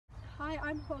Hi,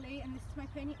 I'm Holly and this is my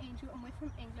pony Angel and we're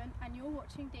from England and you're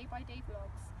watching Day by Day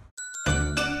Vlogs.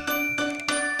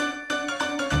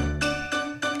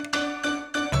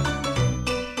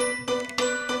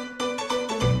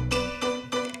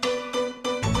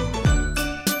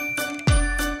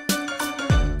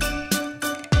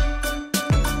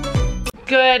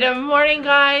 Good morning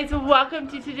guys, welcome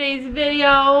to today's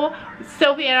video.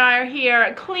 Sophie and I are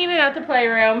here cleaning out the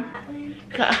playroom.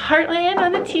 Got Heartland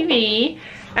on the TV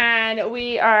and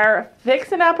we are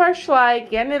fixing up our schleich,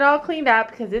 getting it all cleaned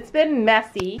up because it's been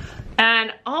messy.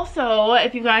 And also,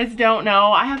 if you guys don't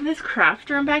know, I have this craft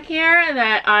room back here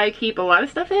that I keep a lot of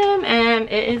stuff in and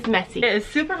it is messy. It is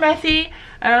super messy.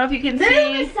 I don't know if you can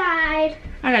see. Side.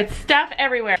 I got stuff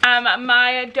everywhere.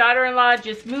 My daughter-in-law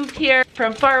just moved here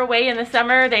from far away in the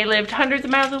summer. They lived hundreds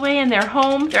of miles away in their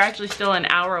home. They're actually still an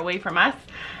hour away from us.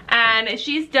 And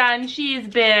she's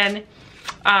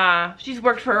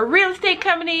worked for a real estate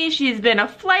company. She's been a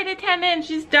flight attendant.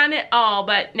 She's done it all.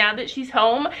 But now that she's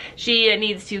home, she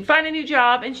needs to find a new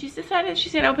job. And she's decided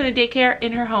she's gonna open a daycare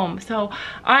in her home. So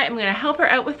I am gonna help her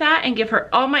out with that and give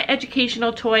her all my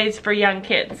educational toys for young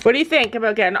kids. What do you think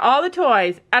about getting all the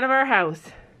toys out of our house?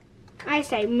 I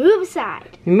say move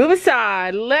aside. Move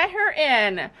aside. Let her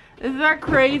in. This is our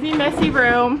crazy, messy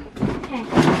room. Okay.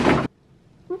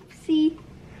 Oopsie.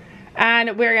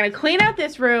 And we're gonna clean out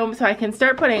this room so I can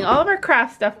start putting all of our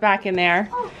craft stuff back in there.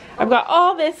 I've got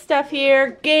all this stuff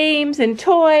here, games and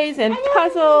toys and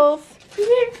puzzles. We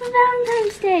did it for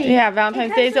Valentine's Day. Yeah,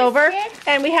 Valentine's Day's over.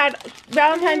 And we had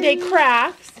Valentine's Day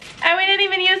crafts. And we didn't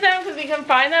even use them because we couldn't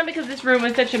find them because this room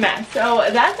was such a mess. So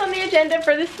that's on the agenda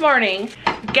for this morning.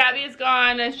 Gabby has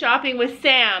gone shopping with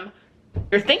Sam.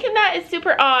 You're thinking that is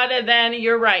super odd, then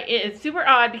you're right. It is super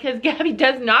odd because Gabby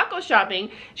does not go shopping.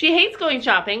 She hates going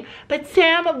shopping, but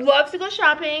Sam loves to go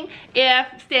shopping if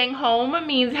staying home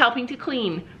means helping to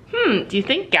clean. Do you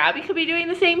think Gabby could be doing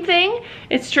the same thing?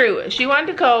 It's true. She wanted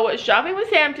to go shopping with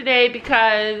Sam today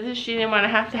because she didn't want to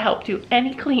have to help do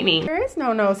any cleaning. There is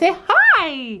no. Say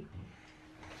hi.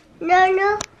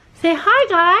 No. Say hi,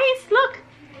 guys.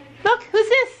 Look, who's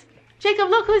this? Jacob,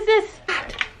 look, who's this?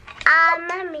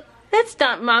 Mommy. That's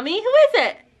not Mommy. Who is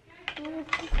it?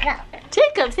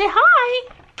 Jacob, say hi.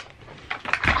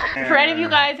 For any of you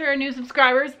guys who are new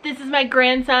subscribers, this is my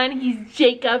grandson. He's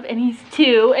Jacob and he's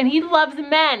 2 and he loves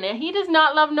men. He does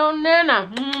not love no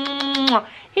nana.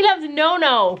 He loves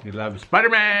no. He loves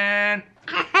Spider-Man.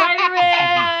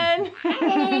 Spider-Man.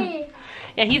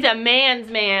 Yeah, he's a man's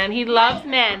man. He loves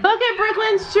men. Look at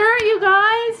Brooklyn's shirt, you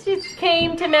guys. She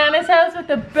came to Nana's house with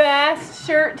the best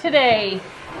shirt today.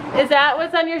 Is that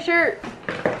what's on your shirt?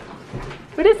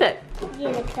 What is it?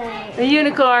 Unicorn. A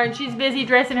unicorn. She's busy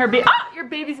dressing her baby. Oh, your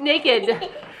baby's naked. Don't put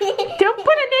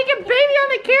a naked baby on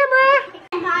the camera.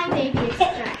 My baby is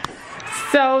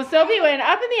dressed. So Sophie went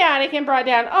up in the attic and brought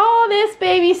down all this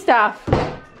baby stuff.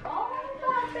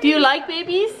 Do you like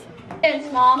babies?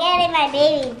 It's Mom. Getting my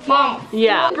baby. Mom.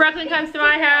 Yeah. Brooklyn comes to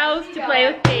my house to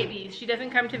play with babies. She doesn't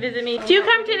come to visit me. Do you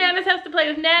come to Nana's house to play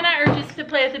with Nana or just to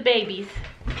play with the babies?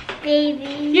 Baby.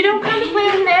 You don't come to play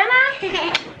with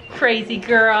Nana? Crazy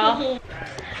girl.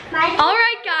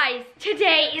 Alright guys,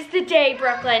 today is the day,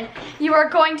 Brooklyn. You are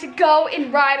going to go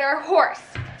and ride our horse,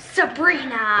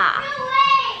 Sabrina.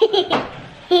 No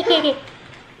way!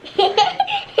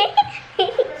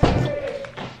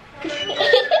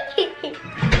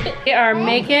 We are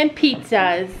making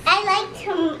pizzas. I like this.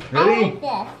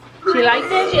 She likes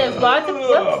it. She has lots of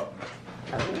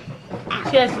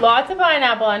She has lots of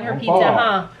pineapple on her pizza,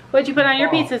 huh? What'd you put on your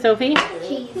pizza, Sophie?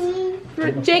 Cheese.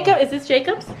 Jacob, is this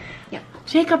Jacob's? Yeah.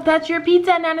 Jacob, that's your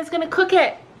pizza. Nana's gonna cook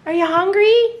it. Are you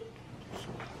hungry?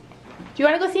 Do you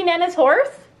wanna go see Nana's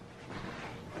horse?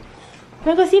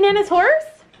 Wanna go see Nana's horse?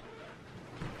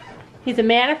 He's a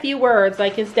man of few words,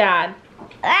 like his dad.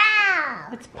 Wow.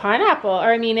 It's pineapple,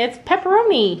 or I mean, it's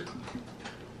pepperoni.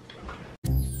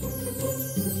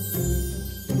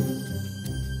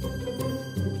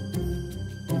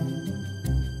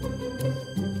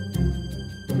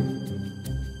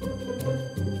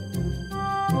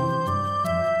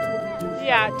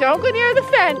 Yeah, don't go near the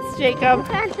fence, Jacob. The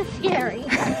fence is scary. Look,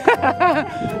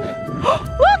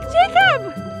 Jacob!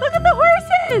 Look at the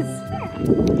horses!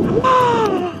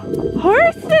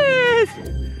 Horses!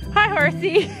 Hi,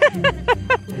 horsey.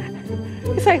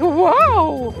 It's like,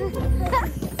 whoa!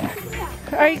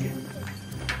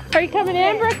 Are you coming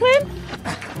in, Brooklyn?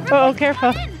 Oh,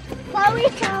 careful. Chloe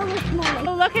saw this morning.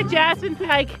 Oh, look at Jasmine,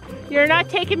 like, you're not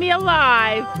taking me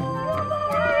alive.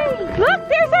 Look,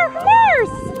 there's our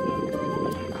horse!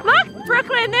 Look,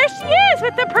 Brooklyn, there she is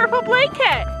with the purple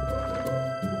blanket.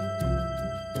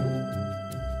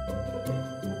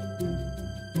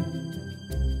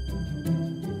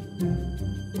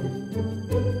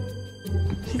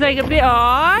 like a bit,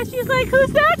 aw, she's like,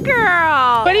 who's that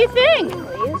girl? What do you think?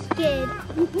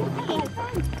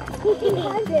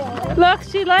 Look,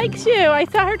 she likes you. I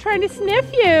saw her trying to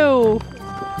sniff you.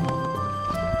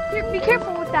 Here, be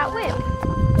careful with that whip.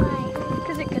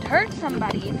 Because it could hurt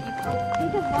somebody if you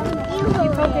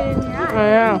poke it in your eye. Oh,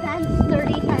 yeah. That's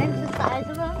 30 times the size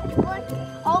of them.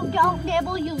 Oh, don't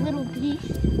nibble, you little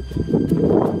beast.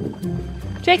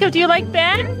 Jacob, do you like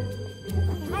Ben?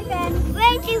 Hi, Ben.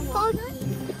 Where'd you go?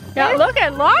 Yeah, look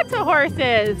at lots of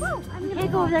horses. You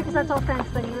can't go over there because that's all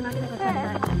fenced, but you're not going to go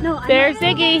inside. No, There's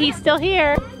Ziggy, he's still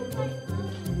here.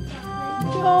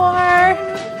 Sure.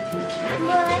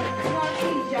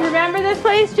 Remember this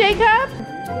place, Jacob?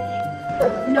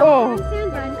 No.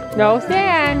 No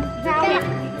sand.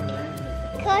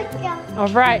 All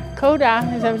right, Coda,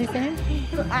 is that what he's saying?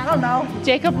 I don't know.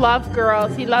 Jacob loves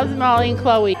girls. He loves Molly and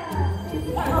Chloe.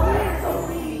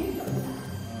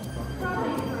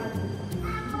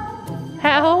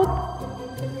 Help.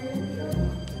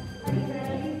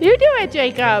 You do it,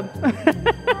 Jacob.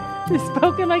 You've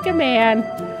spoken like a man.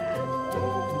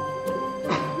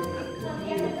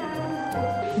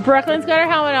 Brooklyn's got her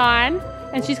helmet on,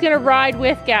 and she's gonna ride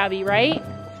with Gabby, right?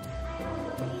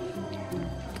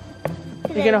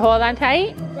 You're gonna hold on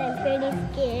tight? I'm pretty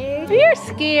scared. You're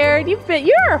scared.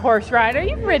 You're a horse rider.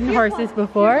 You've ridden horses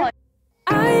before.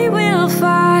 I will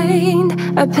find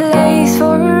a place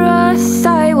for us.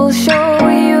 I will show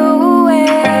you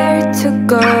where to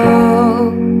go.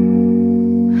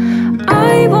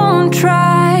 I won't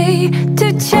try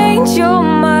to change your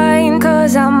mind,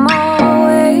 'cause I'm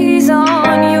always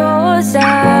on your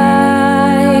side.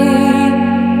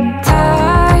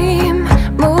 Time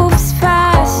moves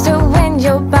faster when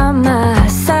you're by my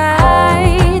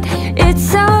side. It's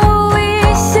so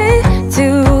easy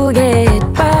to get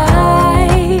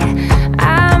by.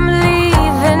 I'm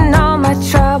leaving all my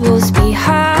troubles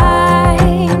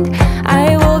behind.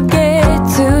 I will get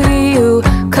to you,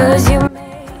 'cause you make it.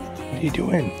 What are you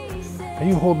doing? Are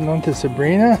you holding on to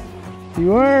Sabrina?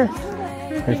 You are?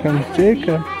 Here comes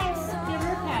Jacob.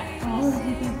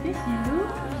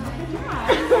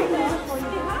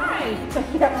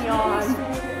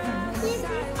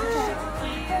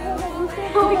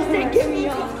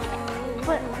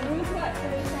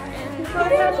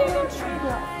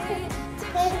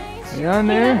 You on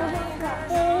there?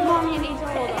 Mommy needs to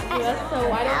hold on to us, so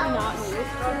why don't we not move?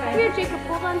 Here, Jacob,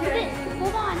 hold on to this.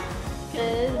 Hold on.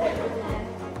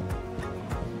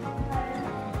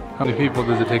 How many people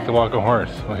does it take to walk a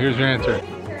horse? Well, here's your answer.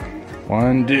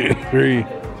 1, 2, 3.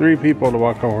 3 people to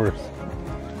walk a horse.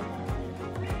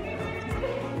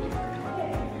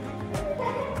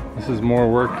 This is more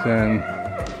work than...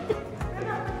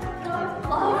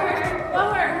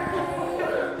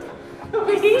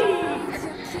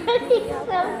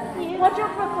 Watch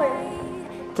out, Brooklyn.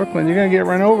 Brooklyn, you're gonna get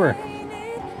run over.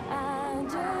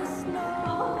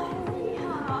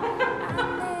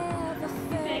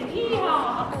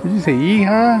 Did you say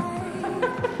yeehaw?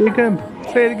 Jacob,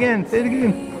 say it again. Say it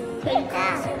again.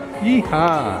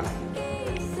 Yeehaw.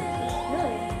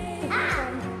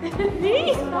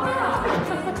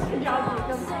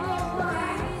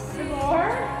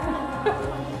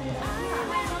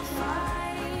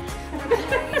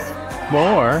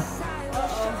 More?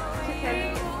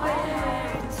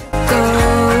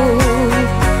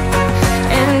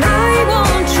 And I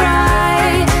won't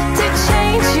try to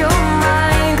change your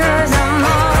mind, 'cause I'm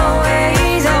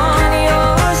always on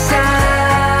your side.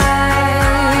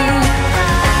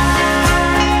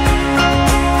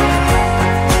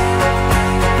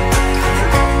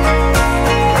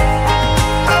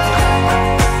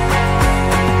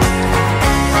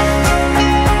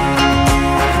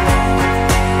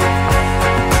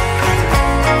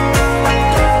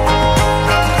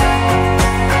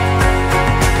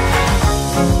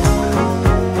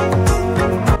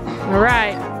 All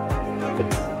right.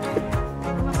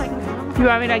 You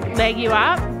want me to leg you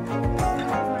up?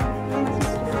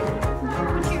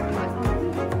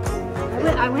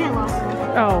 I went last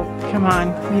time. Oh, come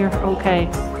on. You're okay.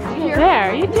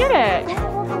 There, you did it. I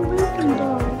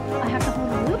have to hold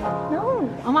the loop? No.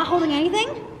 I'm not holding anything?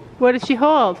 What did she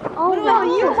hold? Oh, no,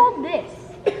 you hold this.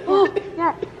 Oh,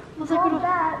 yeah. Looks like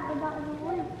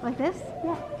like this?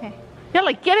 Yeah. Okay. Yeah,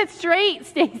 like get it straight,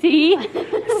 Stacy.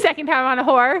 Second time on a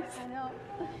horse. I know.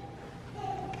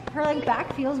 Her like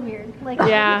back feels weird. Like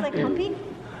Yeah. it's like humpy.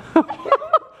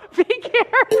 Be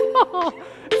careful.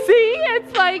 See,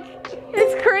 it's like,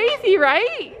 it's crazy,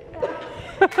 right?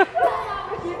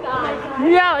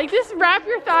 Yeah, like just wrap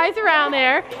your thighs around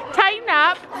there, tighten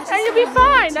up, and you'll be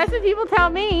fine. That's what people tell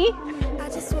me. I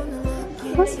just wanna look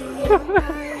you in your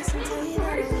eyes and tell you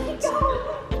that I want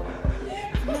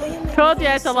you. Told you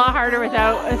it's a lot harder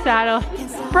without a saddle.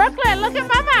 Brooklyn, look at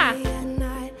Mama.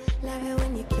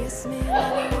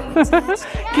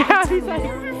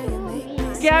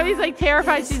 Gabby's like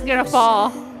terrified she's gonna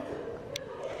fall.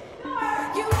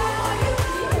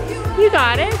 You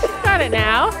got it. She's got it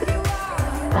now.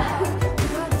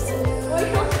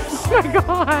 Oh my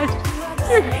gosh.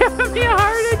 You're giving me a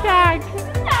heart attack.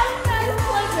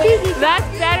 That's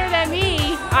better than me.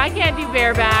 I can't do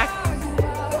bareback.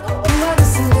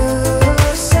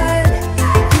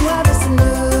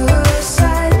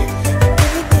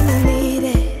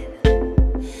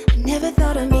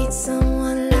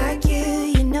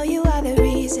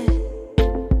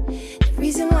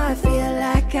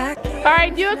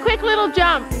 Alright, do a quick little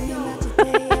jump.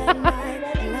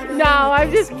 No,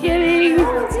 I'm just kidding.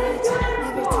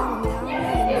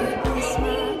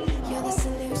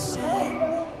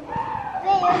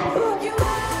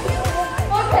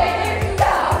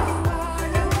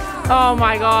 Oh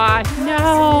my gosh,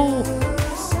 no!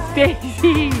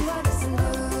 Daisy!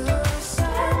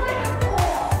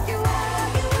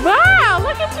 Wow,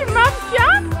 look at your mom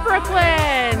jump,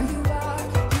 Brooklyn!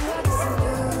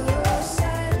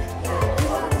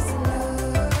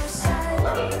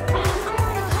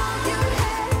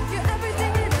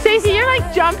 Stacey, you're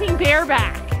like jumping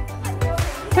bareback.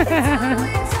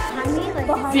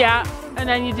 Yeah, and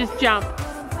then you just jump.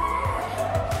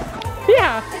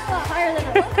 Yeah.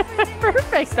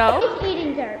 Perfect though. He's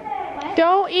eating dirt. What?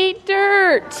 Don't eat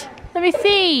dirt. Let me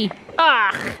see.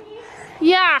 Ugh.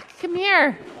 Yuck. Come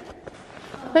here.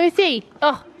 Let me see.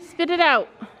 Oh, spit it out.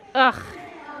 Ugh.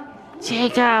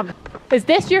 Jacob. Is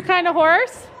this your kind of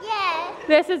horse? Yeah.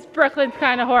 This is Brooklyn's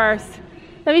kind of horse.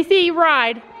 Let me see you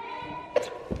ride.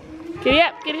 Get it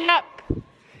up. Get it up.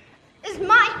 It's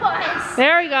my horse.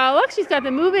 There we go. Look, she's got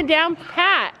the moving down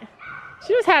pat.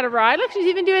 She knows how to ride. Look, she's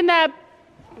even doing the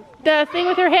thing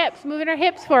with her hips, moving her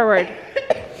hips forward.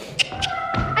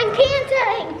 I'm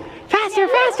panting. Faster,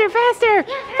 faster, faster.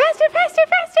 Faster, faster,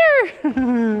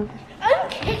 faster. I'm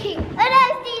kicking. And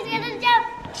Estie's gonna jump.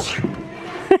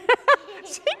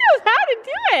 She knows how to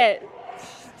do it.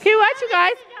 Okay, watch you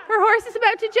guys. Her horse is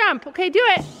about to jump. Okay, do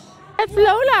it. That's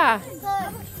Lola.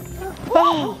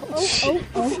 Oh.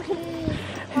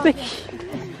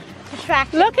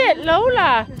 Look at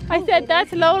Lola. I said,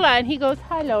 that's Lola. And he goes,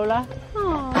 hi, Lola.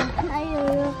 Oh, hi,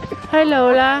 Lola. Hi,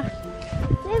 Lola.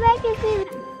 Maybe I can see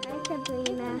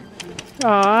Sabrina.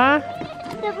 Aww.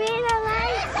 Sabrina,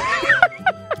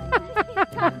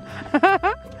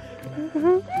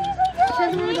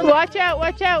 Watch out,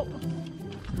 watch out.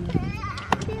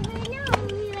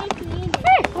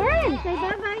 hey, we're in. Say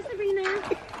bye-bye, Sabrina.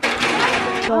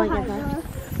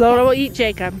 Lola will eat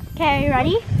Jacob. Okay, are you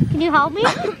ready? Can you help me?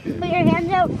 Put your hands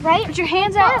out, right? Put your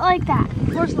hands out like that.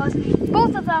 Horse Leslie.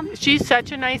 Both of them. She's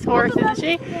such a nice horse, isn't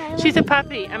she? She's a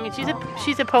puppy. I mean, she's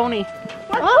a pony.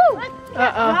 Oh!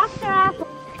 Uh-oh.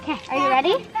 Okay, are you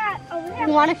ready? You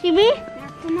want to see me?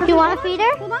 Do you want to feed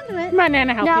her? Hold on to it. Come on,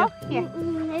 Nana, help No? you. Here. I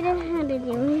don't know how to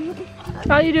do it.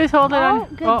 All you do is hold it on.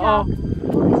 Good job.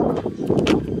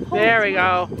 There we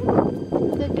go.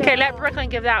 Okay, let Brooklyn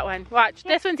give that one. Watch.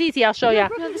 This one's easy. I'll show you. All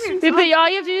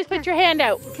you have to do is put your hand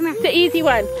out. Come here. It's the easy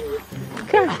one.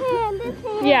 Come on. This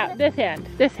hand. Yeah, this hand.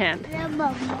 This hand.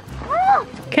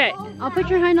 Okay. I'll put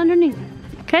your hand underneath.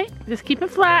 Okay. Just keep it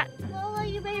flat. Lola,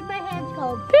 you made my hands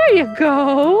cold. There you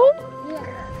go.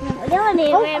 Thank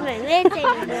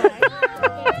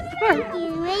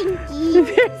you.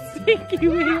 They're stinky.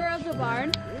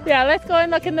 Yeah, let's go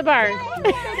and look in the barn.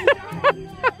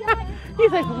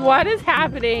 He's like, what is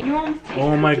happening?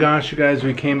 Oh my gosh, you guys,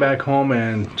 we came back home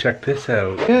and check this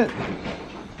out.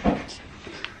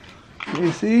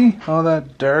 You see all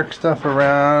that dark stuff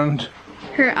around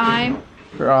Her eye.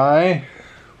 her eye?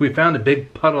 We found a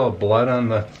big puddle of blood on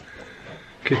the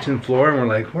kitchen floor and we're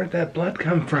like, where'd that blood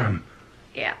come from?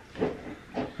 Yeah.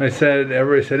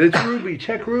 Everybody said, it's Ruby,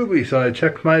 check Ruby. So I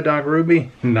checked my dog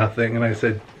Ruby, nothing. And I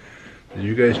said, did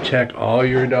you guys check all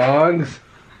your dogs?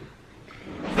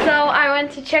 So I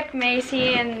went to check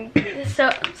Macy and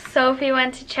Sophie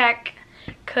went to check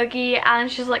Cookie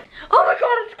and she's like, oh my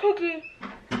god, it's Cookie!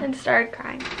 And started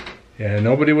crying. Yeah,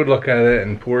 nobody would look at it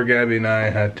and poor Gabby and I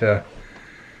had to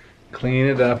clean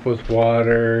it up with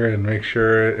water and make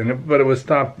sure, but it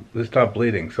stopped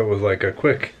bleeding. So it was like a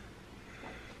quick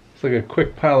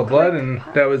pile of blood and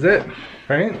that was it,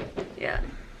 right? Yeah.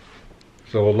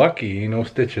 So lucky, no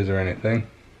stitches or anything.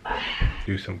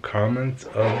 Do some comments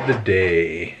of the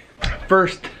day.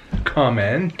 First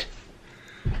comment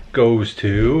goes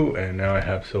to, and now I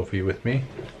have Sophie with me.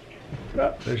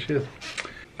 Oh, there she is.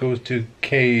 Goes to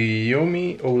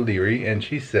Kayomi O'Leary, and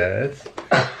she says,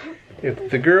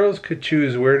 If the girls could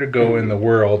choose where to go in the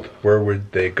world, where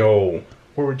would they go?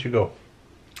 Where would you go?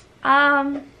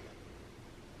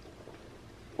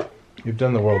 You've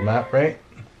done the world map, right?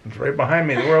 It's right behind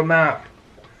me, the world map.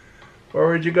 Where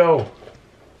would you go?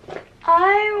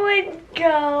 I would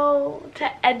go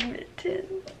to Edmonton.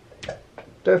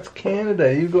 That's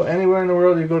Canada. You go anywhere in the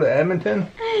world, you go to Edmonton?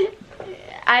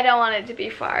 I don't want it to be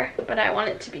far, but I want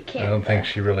it to be Canada. I don't think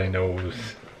she really knows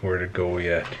where to go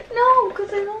yet. No,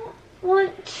 because I don't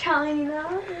want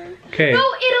China. Okay. No,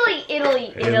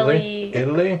 Italy.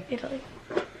 Italy?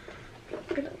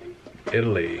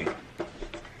 Italy.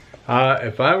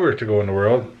 If I were to go in the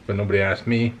world, but nobody asked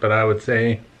me, but I would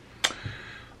say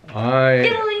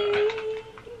Italy.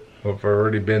 I've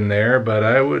already been there, but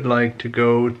I would like to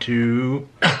go to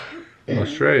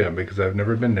Australia because I've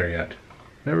never been there yet.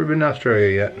 Never been to Australia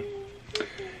yet.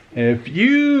 If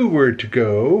you were to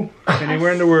go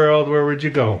anywhere in the world, where would you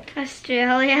go?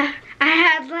 Australia. I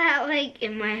had that like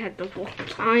in my head the whole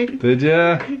time. Did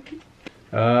ya?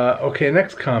 Okay,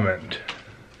 next comment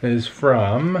is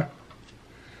from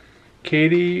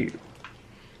Katie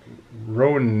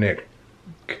Ronick.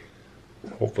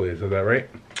 Hopefully I said that right.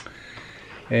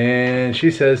 And she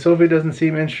says, Sophie doesn't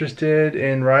seem interested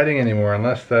in riding anymore,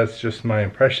 unless that's just my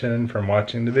impression from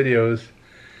watching the videos.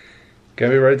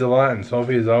 Gabby rides a lot and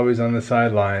Sophie is always on the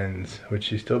sidelines. Would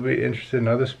she still be interested in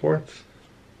other sports?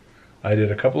 I did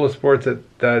a couple of sports at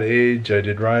that age. I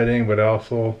did riding, but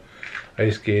also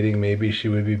ice skating. Maybe she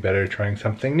would be better trying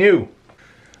something new.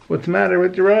 What's the matter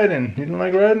with your riding? You don't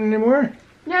like riding anymore?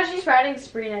 No, she's riding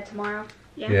Sabrina tomorrow.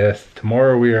 Yeah. Yes,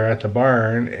 tomorrow we are at the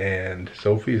barn and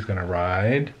Sophie's gonna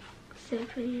ride.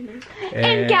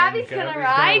 And Gabby's gonna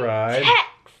ride Tex.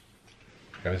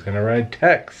 Gabby's gonna ride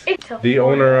Tex. The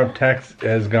owner of Tex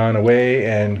has gone away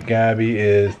and Gabby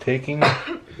is taking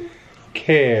riding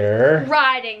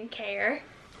care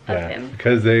of him.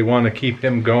 Because they want to keep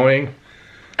him going.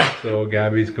 So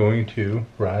Gabby's going to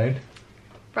ride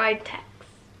Tex.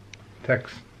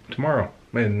 Tex tomorrow.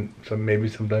 And maybe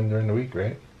sometime during the week,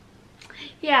 right?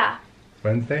 Yeah.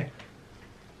 Wednesday?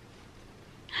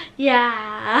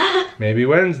 Yeah. Maybe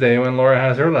Wednesday when Laura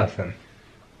has her lesson.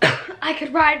 I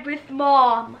could ride with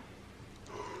Mom.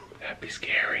 That'd be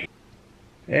scary.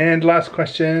 And last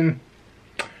question.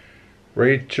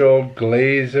 Rachel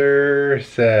Glazer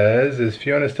says, is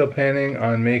Fiona still planning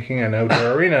on making an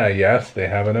outdoor arena? Yes, they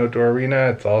have an outdoor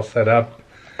arena. It's all set up.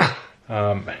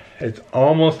 It's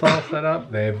almost all set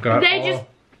up. They just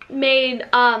made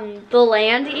the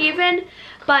land even,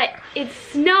 but it's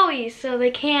snowy, so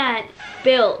they can't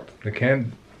build. They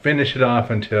can't finish it off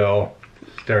until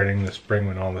starting the spring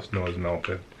when all the snow is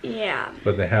melted. Yeah.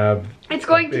 But they have. It's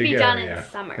going to be done in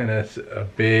summer. And it's a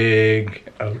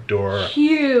big outdoor.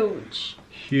 Huge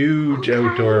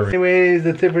Outdoor. Anyways,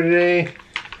 that's it for today.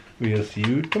 We'll see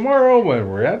you tomorrow when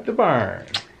we're at the barn.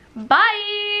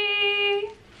 Bye.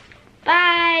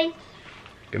 Bye.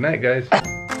 Good night, guys.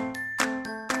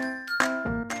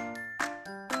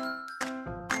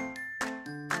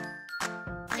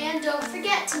 And don't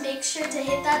forget to make sure to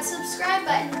hit that subscribe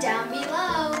button down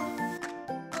below.